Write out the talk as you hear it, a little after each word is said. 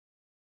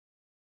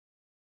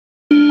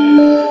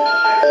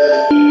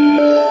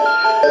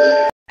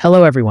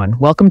Hello everyone,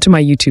 welcome to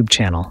my YouTube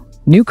channel,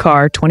 New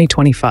Car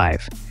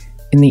 2025.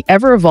 In the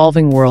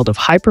ever-evolving world of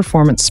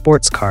high-performance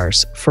sports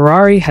cars,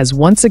 Ferrari has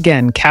once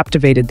again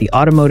captivated the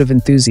automotive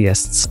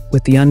enthusiasts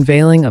with the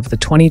unveiling of the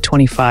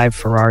 2025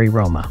 Ferrari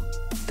Roma.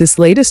 This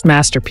latest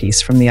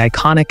masterpiece from the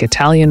iconic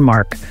Italian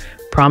marque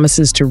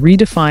promises to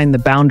redefine the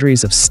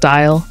boundaries of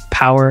style,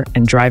 power,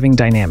 and driving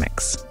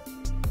dynamics.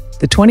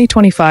 The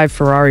 2025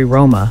 Ferrari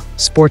Roma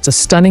sports a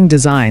stunning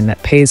design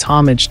that pays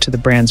homage to the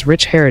brand's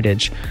rich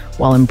heritage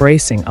while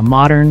embracing a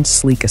modern,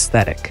 sleek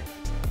aesthetic.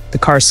 The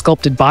car's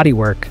sculpted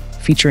bodywork,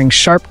 featuring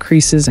sharp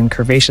creases and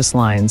curvaceous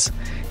lines,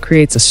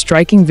 creates a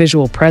striking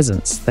visual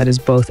presence that is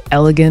both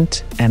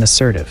elegant and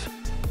assertive.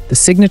 The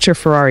signature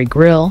Ferrari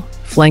grille,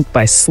 flanked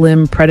by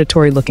slim,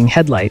 predatory-looking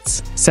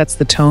headlights, sets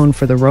the tone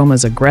for the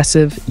Roma's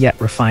aggressive yet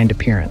refined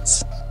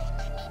appearance.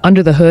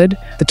 Under the hood,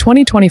 the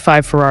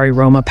 2025 Ferrari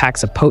Roma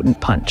packs a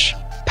potent punch.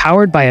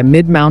 Powered by a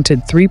mid-mounted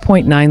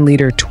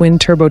 3.9-liter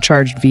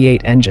twin-turbocharged V8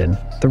 engine,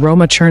 the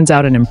Roma churns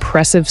out an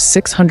impressive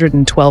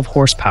 612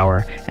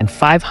 horsepower and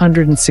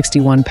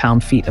 561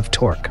 pound-feet of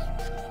torque.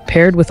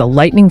 Paired with a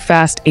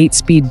lightning-fast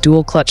 8-speed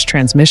dual-clutch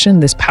transmission,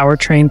 this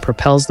powertrain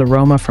propels the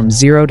Roma from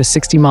 0 to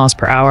 60 miles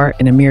per hour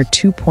in a mere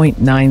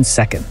 2.9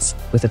 seconds,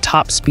 with a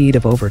top speed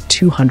of over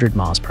 200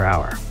 miles per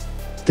hour.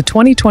 The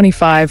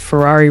 2025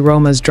 Ferrari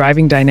Roma's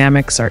driving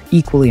dynamics are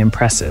equally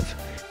impressive,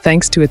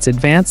 thanks to its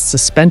advanced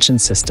suspension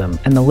system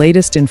and the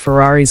latest in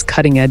Ferrari's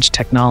cutting-edge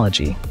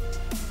technology.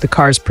 The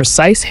car's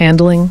precise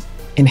handling,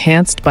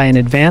 enhanced by an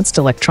advanced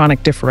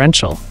electronic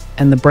differential,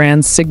 and the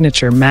brand's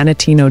signature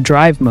Manettino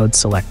drive mode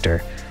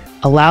selector,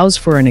 allows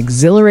for an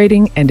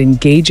exhilarating and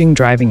engaging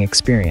driving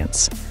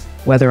experience,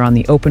 whether on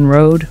the open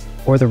road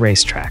or the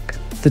racetrack.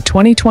 The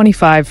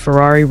 2025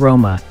 Ferrari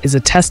Roma is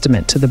a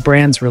testament to the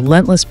brand's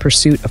relentless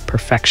pursuit of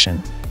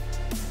perfection.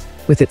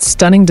 With its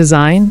stunning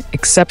design,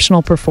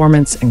 exceptional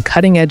performance, and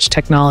cutting-edge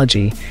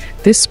technology,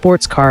 this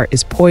sports car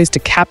is poised to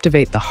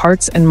captivate the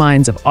hearts and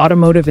minds of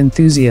automotive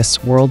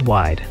enthusiasts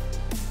worldwide.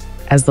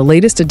 As the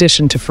latest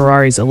addition to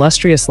Ferrari's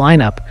illustrious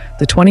lineup,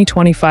 the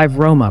 2025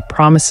 Roma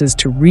promises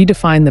to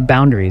redefine the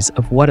boundaries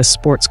of what a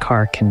sports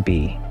car can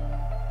be.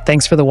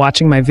 Thanks for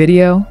watching my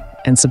video,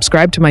 and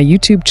subscribe to my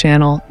YouTube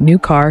channel, New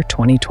Car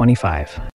 2025.